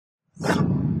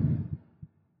ShartimusPrime.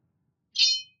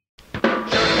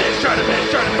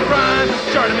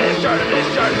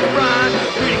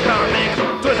 Reading comics,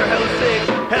 toys are hella sick,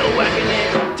 hella whacking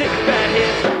it, taking bad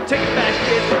hits, taking bad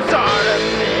shit.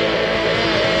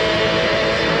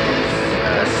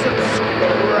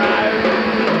 Subscribe.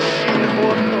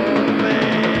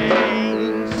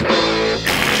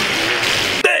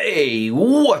 Hey,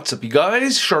 what's up you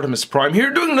guys? ShartimusPrime here,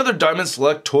 doing another Diamond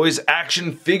Select Toys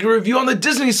action figure review on the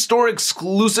Disney Store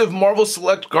exclusive Marvel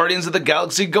Select Guardians of the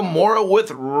Galaxy Gamora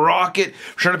with Rocket. If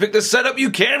you're trying to pick this setup, you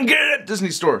can get it at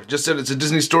Disney Store. Just said it's a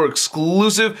Disney Store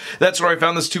exclusive. That's where I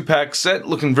found this 2-pack set,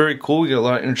 looking very cool. We got a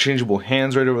lot of interchangeable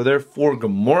hands right over there for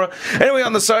Gamora. Anyway,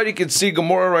 on the side you can see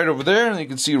Gamora right over there, and you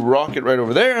can see Rocket right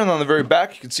over there, and on the very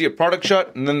back you can see a product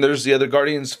shot, and then there's the other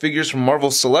Guardians figures from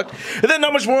Marvel Select, and then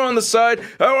not much more on the side,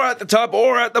 or at the top,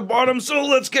 or at the bottom, so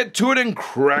let's get to it and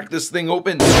crack this thing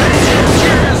open. And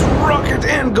here's Rocket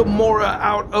and Gamora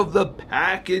out of the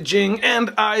packaging,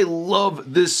 and I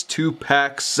love this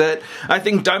 2-pack set. I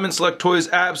think Diamond Select Toys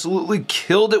absolutely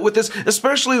killed it with this,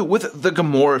 especially with the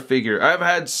Gamora figure. I've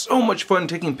had so much fun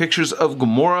taking pictures of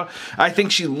Gamora. I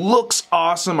think she looks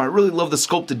awesome. I really love the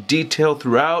sculpted detail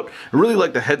throughout. I really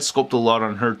like the head sculpt a lot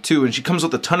on her too, and she comes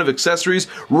with a ton of accessories.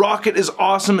 Rocket is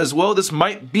awesome as well. This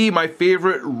might be my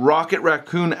favorite Rocket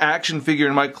Raccoon action figure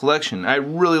in my collection. I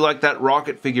really like that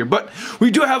Rocket figure, but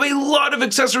we do have a lot of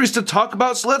accessories to talk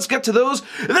about, so let's get to those,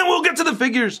 and then we'll get to the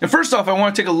figures. And first off, I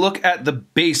want to take a look at the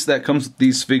base that comes with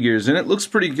these figures, and it looks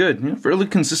pretty good. You know, fairly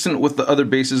consistent with the other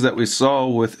bases that we saw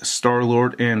with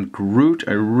Star-Lord and Groot.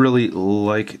 I really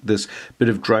like this bit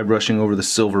of dry brushing over the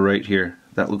silver right here.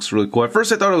 That looks really cool. At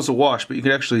first I thought it was a wash, but you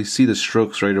can actually see the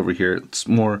strokes right over here. It's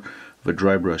more of a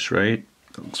dry brush, right?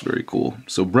 That looks very cool.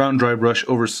 So brown dry brush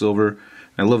over silver.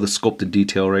 I love the sculpted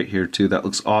detail right here too. That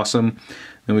looks awesome.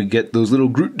 Then we get those little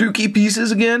Groot Dookie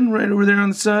pieces again right over there on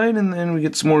the side, and then we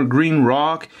get some more green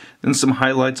rock, and some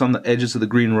highlights on the edges of the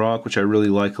green rock, which I really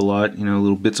like a lot. You know,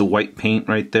 little bits of white paint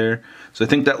right there. So I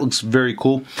think that looks very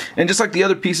cool. And just like the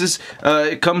other pieces,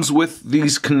 it comes with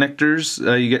these connectors.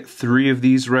 You get 3 of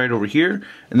these right over here,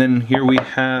 and then here we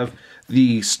have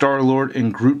the Star-Lord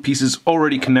and Groot pieces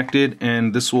already connected,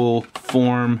 and this will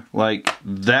form like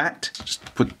that. Just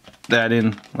put that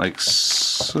in like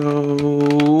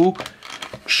so.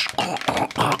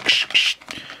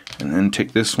 And then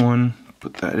take this one,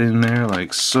 put that in there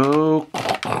like so.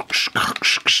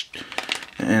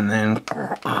 And then,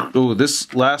 oh,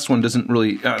 this last one doesn't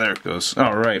really, oh, there it goes.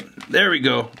 All right, there we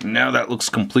go. Now that looks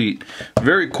complete.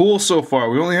 Very cool so far.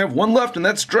 We only have one left, and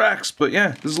that's Drax. But yeah,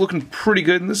 this is looking pretty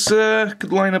good. And this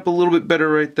could line up a little bit better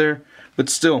right there. But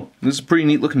still, this is a pretty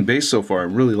neat looking base so far.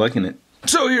 I'm really liking it.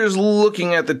 So here's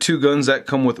looking at the 2 guns that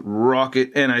come with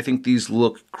Rocket, and I think these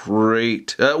look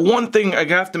great. One thing I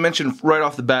have to mention right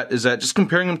off the bat is that just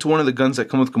comparing them to one of the guns that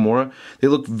come with Gamora, they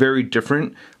look very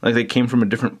different. Like they came from a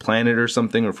different planet or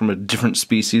something, or from a different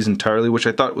species entirely, which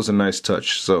I thought was a nice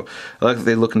touch. So I like that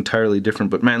they look entirely different,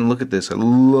 but man, look at this. I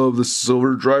love the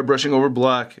silver dry brushing over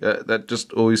black. That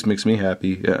just always makes me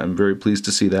happy. Yeah, I'm very pleased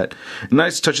to see that.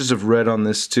 Nice touches of red on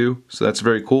this too, so that's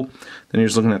very cool. Then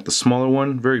here's looking at the smaller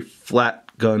one, very flat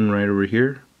gun right over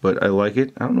here, but I like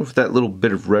it. I don't know if that little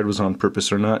bit of red was on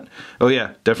purpose or not. Oh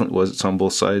yeah, definitely was. It's on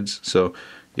both sides. So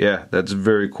yeah, that's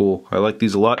very cool. I like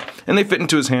these a lot, and they fit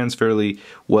into his hands fairly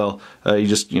well. You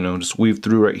just weave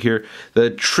through right here.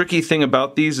 The tricky thing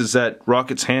about these is that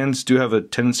Rocket's hands do have a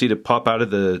tendency to pop out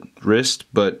of the wrist,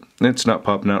 but it's not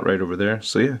popping out right over there.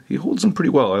 So yeah, he holds them pretty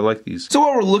well. I like these. So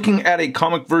while we're looking at a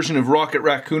comic version of Rocket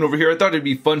Raccoon over here, I thought it'd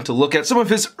be fun to look at some of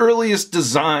his earliest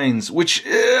designs, which,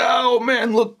 oh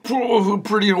man, look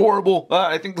pretty horrible.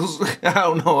 I think those, I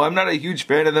don't know, I'm not a huge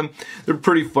fan of them. They're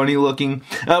pretty funny looking.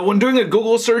 When doing a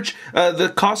Google search,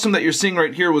 the costume that you're seeing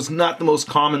right here was not the most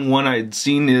common one I'd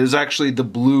seen. It is actually the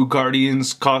blue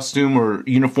Guardians costume, or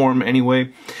uniform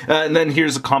anyway. And then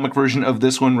here's a comic version of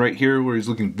this one right here, where he's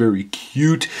looking very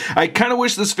cute. I kind of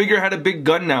wish this figure had a big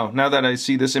gun now that I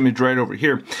see this image right over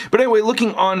here. But anyway,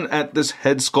 looking on at this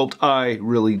head sculpt, I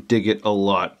really dig it a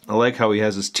lot. I like how he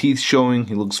has his teeth showing.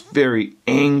 He looks very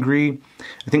angry.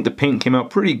 I think the paint came out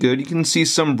pretty good. You can see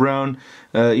some brown,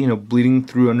 bleeding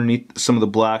through underneath some of the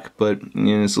black, but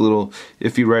it's a little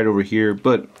iffy right over here.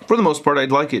 But for the most part,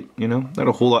 I'd like it. Not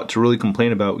a whole lot to really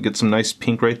complain about. We get some nice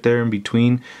pink right there in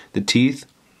between the teeth,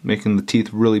 making the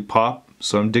teeth really pop.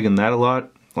 So I'm digging that a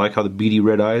lot. I like how the beady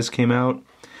red eyes came out.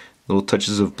 Little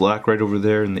touches of black right over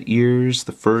there in the ears.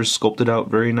 The fur is sculpted out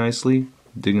very nicely.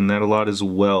 Digging that a lot as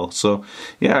well. So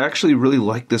yeah, I actually really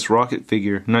like this Rocket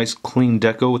figure. Nice clean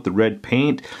deco with the red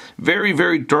paint. Very,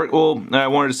 very dark. Well, I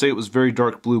wanted to say it was very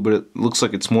dark blue, but it looks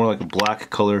like it's more like a black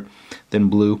color than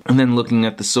blue. And then looking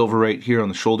at the silver right here on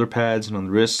the shoulder pads and on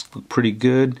the wrists, look pretty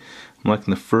good. I'm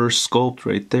liking the fur sculpt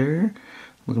right there.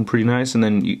 Looking pretty nice. And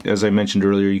then, as I mentioned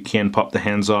earlier, you can pop the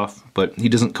hands off, but he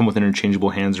doesn't come with interchangeable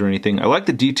hands or anything. I like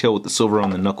the detail with the silver on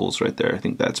the knuckles right there. I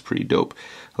think that's pretty dope.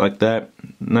 I like that.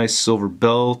 Nice silver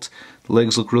belt. The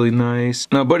legs look really nice.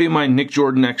 Now, a buddy of mine, Nick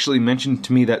Jordan, actually mentioned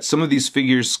to me that some of these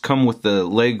figures come with the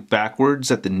leg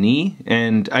backwards at the knee,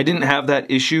 and I didn't have that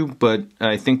issue, but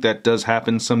I think that does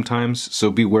happen sometimes, so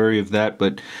be wary of that,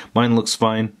 but mine looks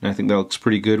fine. I think that looks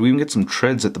pretty good. We even get some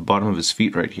treads at the bottom of his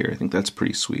feet right here. I think that's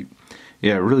pretty sweet.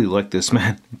 Yeah, I really like this,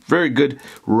 man. Very good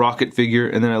Rocket figure,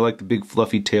 and then I like the big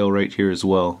fluffy tail right here as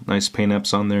well. Nice paint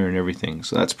apps on there and everything,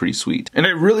 so that's pretty sweet. And I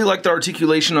really like the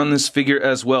articulation on this figure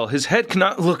as well. His head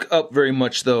cannot look up very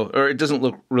much though, or it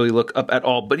doesn't really look up at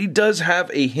all, but he does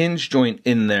have a hinge joint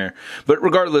in there. But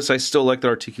regardless, I still like the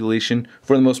articulation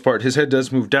for the most part. His head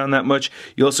does move down that much.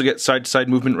 You also get side-to-side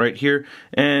movement right here,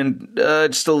 and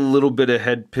just a little bit of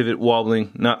head pivot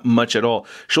wobbling, not much at all.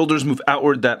 Shoulders move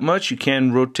outward that much. You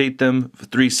can rotate them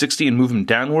 360 and move him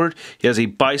downward. He has a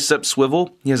bicep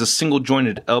swivel. He has a single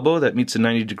jointed elbow that meets the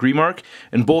 90-degree mark,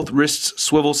 and both wrists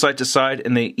swivel side to side,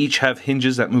 and they each have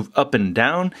hinges that move up and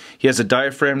down. He has a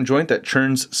diaphragm joint that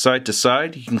turns side to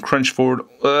side. He can crunch forward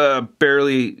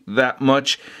barely that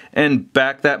much and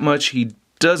back that much. He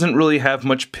doesn't really have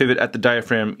much pivot at the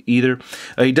diaphragm either.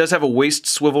 He does have a waist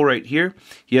swivel right here.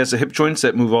 He has the hip joints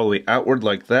that move all the way outward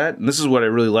like that. And this is what I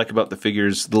really like about the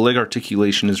figures. The leg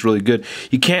articulation is really good.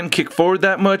 He can kick forward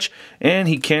that much, and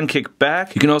he can kick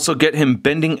back. You can also get him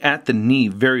bending at the knee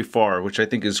very far, which I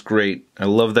think is great. I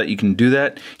love that you can do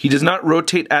that. He does not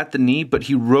rotate at the knee, but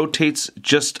he rotates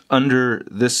just under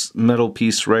this metal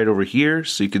piece right over here,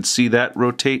 so you can see that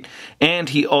rotate. And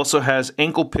he also has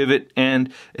ankle pivot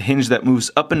and a hinge that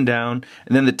moves up and down,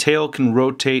 and then the tail can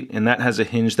rotate, and that has a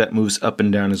hinge that moves up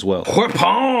and down as well.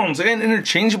 Weapons and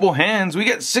interchangeable hands. We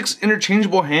get 6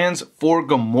 interchangeable hands for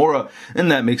Gamora,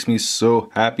 and that makes me so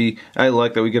happy. I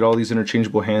like that we get all these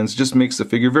interchangeable hands. It just makes the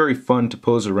figure very fun to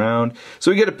pose around.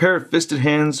 So we get a pair of fisted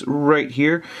hands right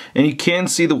here, and you can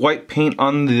see the white paint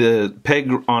on the peg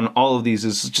on all of these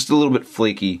is just a little bit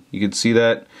flaky. You can see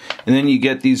that. And then you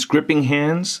get these gripping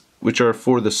hands, which are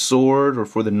for the sword or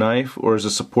for the knife or as a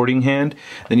supporting hand.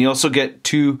 Then you also get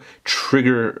 2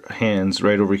 trigger hands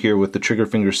right over here with the trigger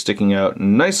finger sticking out.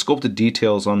 And nice sculpted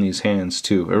details on these hands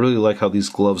too. I really like how these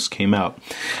gloves came out.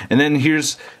 And then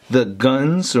here's the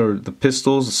guns, or the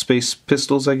pistols, the space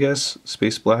pistols, I guess.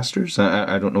 Space blasters?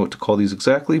 I don't know what to call these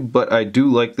exactly, but I do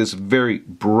like this very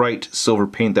bright silver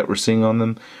paint that we're seeing on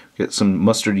them. Get some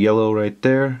mustard yellow right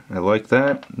there. I like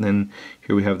that. And then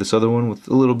here we have this other one with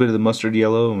a little bit of the mustard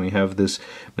yellow, and we have this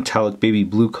metallic baby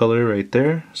blue color right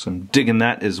there. So I'm digging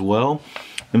that as well.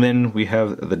 And then we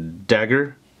have the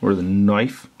dagger, or the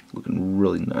knife, looking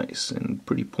really nice and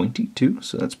pretty pointy too,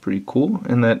 so that's pretty cool.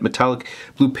 And that metallic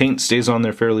blue paint stays on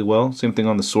there fairly well. Same thing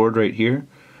on the sword right here.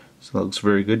 So that looks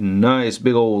very good. Nice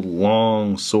big old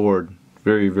long sword.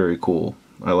 Very, very cool.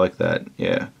 I like that.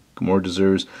 Yeah. Gamora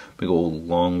deserves a big old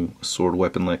long sword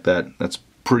weapon like that. That's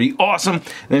pretty awesome.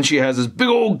 And then she has this big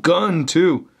old gun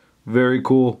too. Very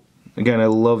cool. Again, I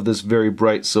love this very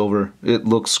bright silver. It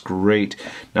looks great.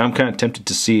 Now I'm kind of tempted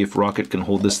to see if Rocket can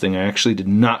hold this thing. I actually did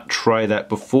not try that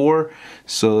before,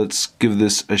 so let's give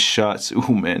this a shot.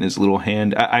 Ooh man, his little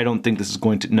hand. I don't think this is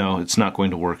going to, no, it's not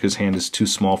going to work. His hand is too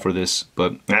small for this,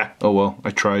 but oh well,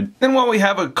 I tried. Then while we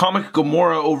have a comic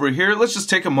Gamora over here, let's just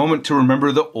take a moment to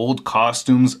remember the old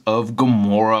costumes of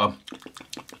Gamora.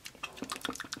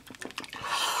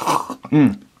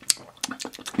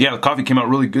 Yeah, the coffee came out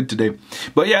really good today.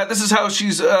 But yeah, this is how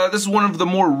she's, this is one of the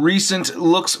more recent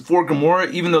looks for Gamora,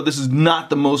 even though this is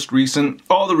not the most recent.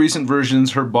 All the recent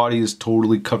versions, her body is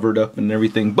totally covered up and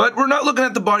everything. But we're not looking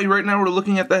at the body right now, we're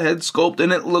looking at the head sculpt,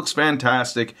 and it looks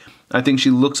fantastic. I think she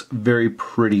looks very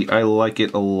pretty. I like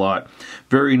it a lot.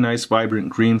 Very nice, vibrant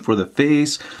green for the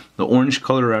face. The orange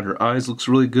color around her eyes looks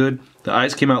really good. The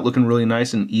eyes came out looking really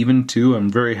nice and even too. I'm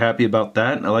very happy about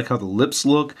that. I like how the lips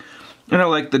look. And I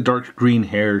like the dark green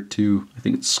hair too. I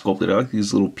think it's sculpted. I like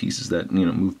these little pieces that, you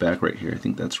know, move back right here. I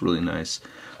think that's really nice.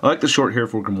 I like the short hair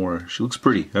for Gamora. She looks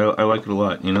pretty. I like it a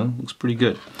lot, you know? Looks pretty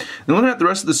good. And looking at the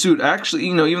rest of the suit, actually,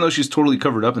 you know, even though she's totally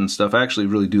covered up and stuff, I actually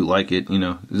really do like it, you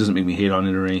know? It doesn't make me hate on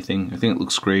it or anything. I think it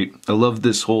looks great. I love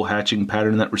this whole hatching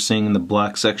pattern that we're seeing in the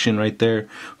black section right there.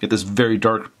 We get this very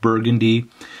dark burgundy.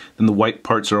 and the white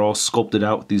parts are all sculpted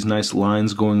out with these nice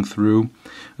lines going through.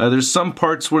 There's some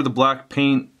parts where the black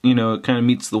paint, you know, it kind of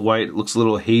meets the white. It looks a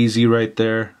little hazy right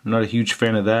there. I'm not a huge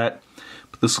fan of that,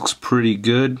 but this looks pretty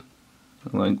good.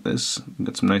 I like this.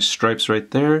 Got some nice stripes right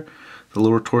there. The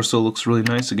lower torso looks really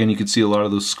nice. Again, you can see a lot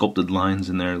of those sculpted lines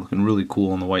in there, looking really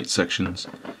cool on the white sections.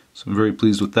 So I'm very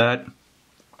pleased with that.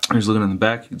 Here's looking on the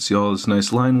back, you can see all this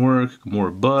nice line work, more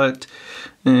butt,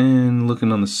 and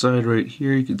looking on the side right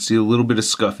here, you can see a little bit of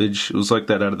scuffage. It was like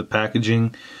that out of the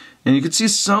packaging. And you can see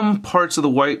some parts of the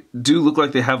white do look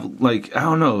like they have, like, I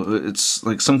don't know, it's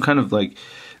like some kind of like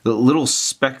the little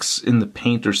specks in the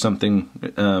paint or something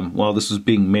while this was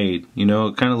being made. You know,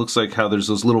 it kind of looks like how there's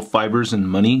those little fibers in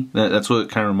money. That's what it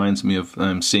kind of reminds me of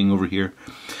I'm seeing over here.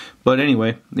 But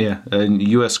anyway, yeah, in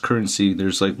US currency,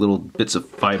 there's like little bits of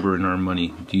fiber in our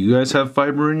money. Do you guys have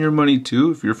fiber in your money too,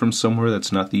 if you're from somewhere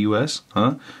that's not the US?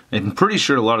 Huh? I'm pretty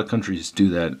sure a lot of countries do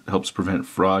that. It helps prevent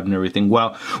fraud and everything.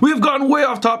 Wow, we have gotten way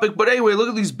off topic, but anyway, look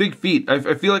at these big feet.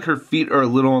 I feel like her feet are a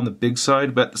little on the big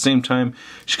side, but at the same time,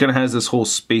 she kind of has this whole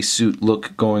spacesuit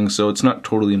look going, so it's not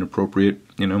totally inappropriate,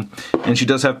 you know. And she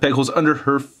does have peg holes under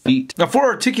her feet. Now for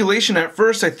articulation, at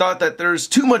first I thought that there's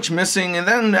too much missing, and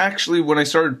then actually when I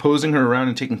started posing her around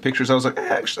and taking pictures, I was like,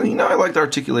 actually, you know, I like the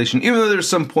articulation, even though there's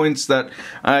some points that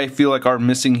I feel like are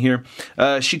missing here.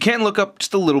 She can look up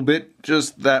just a little bit,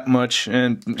 just that much,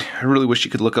 and I really wish she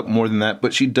could look up more than that,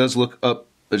 but she does look up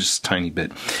just a tiny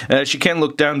bit. She can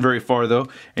look down very far though,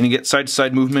 and you get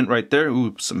side-to-side movement right there.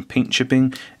 Ooh, some paint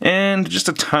chipping, and just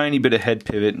a tiny bit of head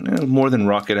pivot, more than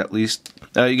Rocket at least.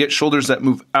 You get shoulders that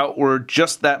move outward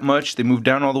just that much. They move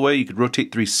down all the way. You could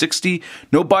rotate 360.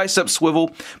 No bicep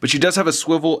swivel, but she does have a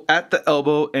swivel at the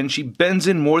elbow, and she bends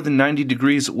in more than 90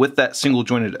 degrees with that single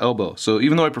jointed elbow. So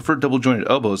even though I prefer double jointed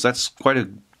elbows, that's quite a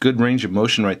good range of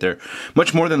motion right there.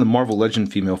 Much more than the Marvel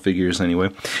Legend female figures anyway.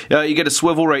 You get a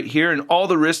swivel right here, and all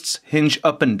the wrists hinge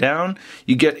up and down.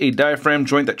 You get a diaphragm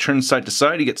joint that turns side to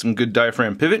side. You get some good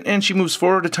diaphragm pivot, and she moves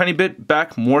forward a tiny bit,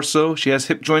 back more so. She has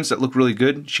hip joints that look really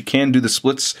good. She can do the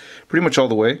splits pretty much all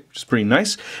the way, which is pretty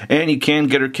nice. And you can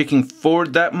get her kicking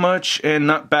forward that much and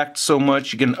not back so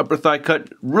much. You get an upper thigh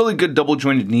cut, really good double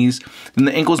jointed knees. Then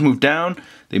the ankles move down.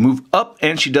 They move up,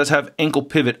 and she does have ankle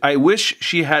pivot. I wish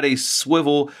she had a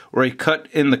swivel or a cut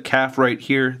in the calf right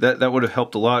here. That would have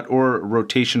helped a lot, or a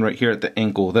rotation right here at the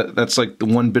ankle. That's like the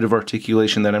one bit of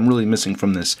articulation that I'm really missing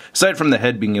from this, aside from the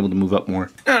head being able to move up more.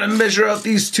 Now to measure out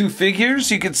these two figures,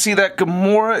 you can see that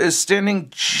Gamora is standing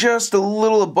just a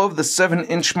little above the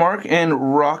 7-inch mark,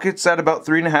 and Rocket's at about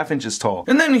 3.5 inches tall.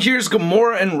 And then here's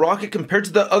Gamora and Rocket compared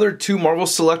to the other two Marvel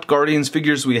Select Guardians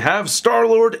figures we have,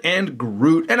 Star-Lord and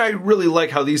Groot, and I really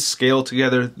like how these scale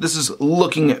together. This is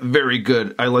looking very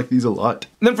good. I like these a lot.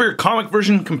 And then for your comic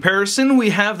version comparison,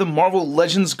 we have the Marvel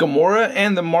Legends Gamora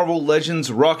and the Marvel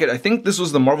Legends Rocket. I think this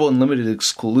was the Marvel Unlimited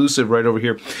exclusive right over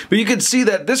here. But you can see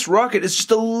that this Rocket is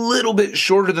just a little bit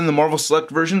shorter than the Marvel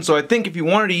Select version, so I think if you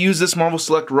wanted to use this Marvel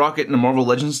Select Rocket in a Marvel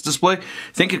Legends display, I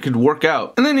think it could work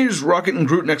out. And then here's Rocket and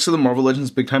Groot next to the Marvel Legends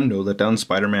Big Time No Let Down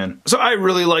Spider-Man. So I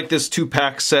really like this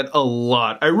 2-pack set a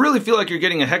lot. I really feel like you're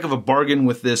getting a heck of a bargain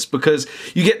with this, because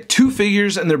you get two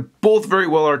figures and they're both very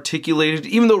well articulated.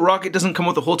 Even though Rocket doesn't come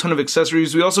with a whole ton of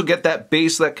accessories, we also get that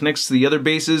base that connects to the other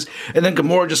bases, and then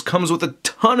Gamora just comes with a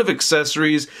ton of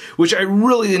accessories, which I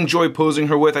really enjoy posing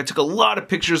her with. I took a lot of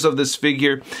pictures of this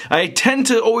figure. I tend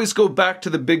to always go back to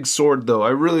the big sword though.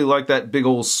 I really like that big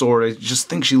old sword. I just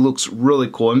think she looks really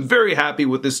cool. I'm very happy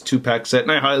with this 2-pack set,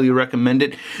 and I highly recommend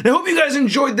it. And I hope you guys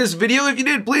enjoyed this video. If you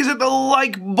did, please hit the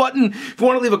like button. If you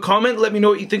want to leave a comment, let me know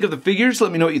what you think of the figures.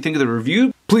 Let me know what you think of the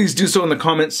review. Please do so in the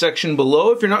comment section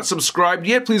below. If you're not subscribed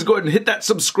yet, please go ahead and hit that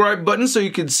subscribe button so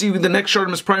you can see the next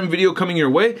ShartimusPrime video coming your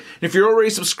way. And if you're already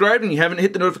subscribed and you haven't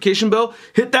hit the notification bell,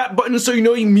 hit that button so you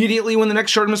know immediately when the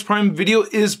next ShartimusPrime video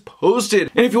is posted.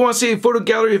 And if you want to see a photo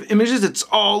gallery of images, it's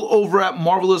all over at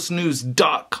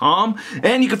marvelousnews.com.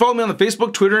 And you can follow me on the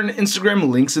Facebook, Twitter, and Instagram,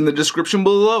 links in the description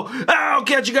below. I'll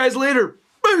catch you guys later.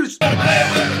 Peace! I'm gonna play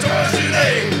with my toys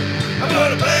today. I'm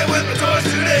gonna play with my toys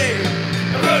today.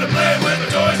 I'm gonna play with my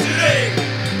toys today.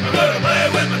 I'm gonna play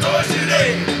with my toys today.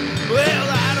 Well,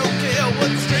 I don't care what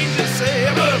the strangers say.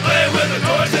 I'm gonna play with my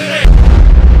toys today.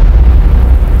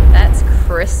 That's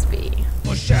crispy.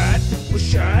 We're shot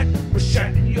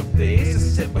in your face. I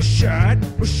said we're shot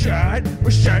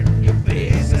in your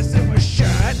face. I said we're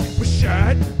shot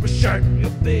in your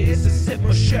face. I said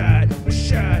we're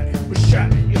shot.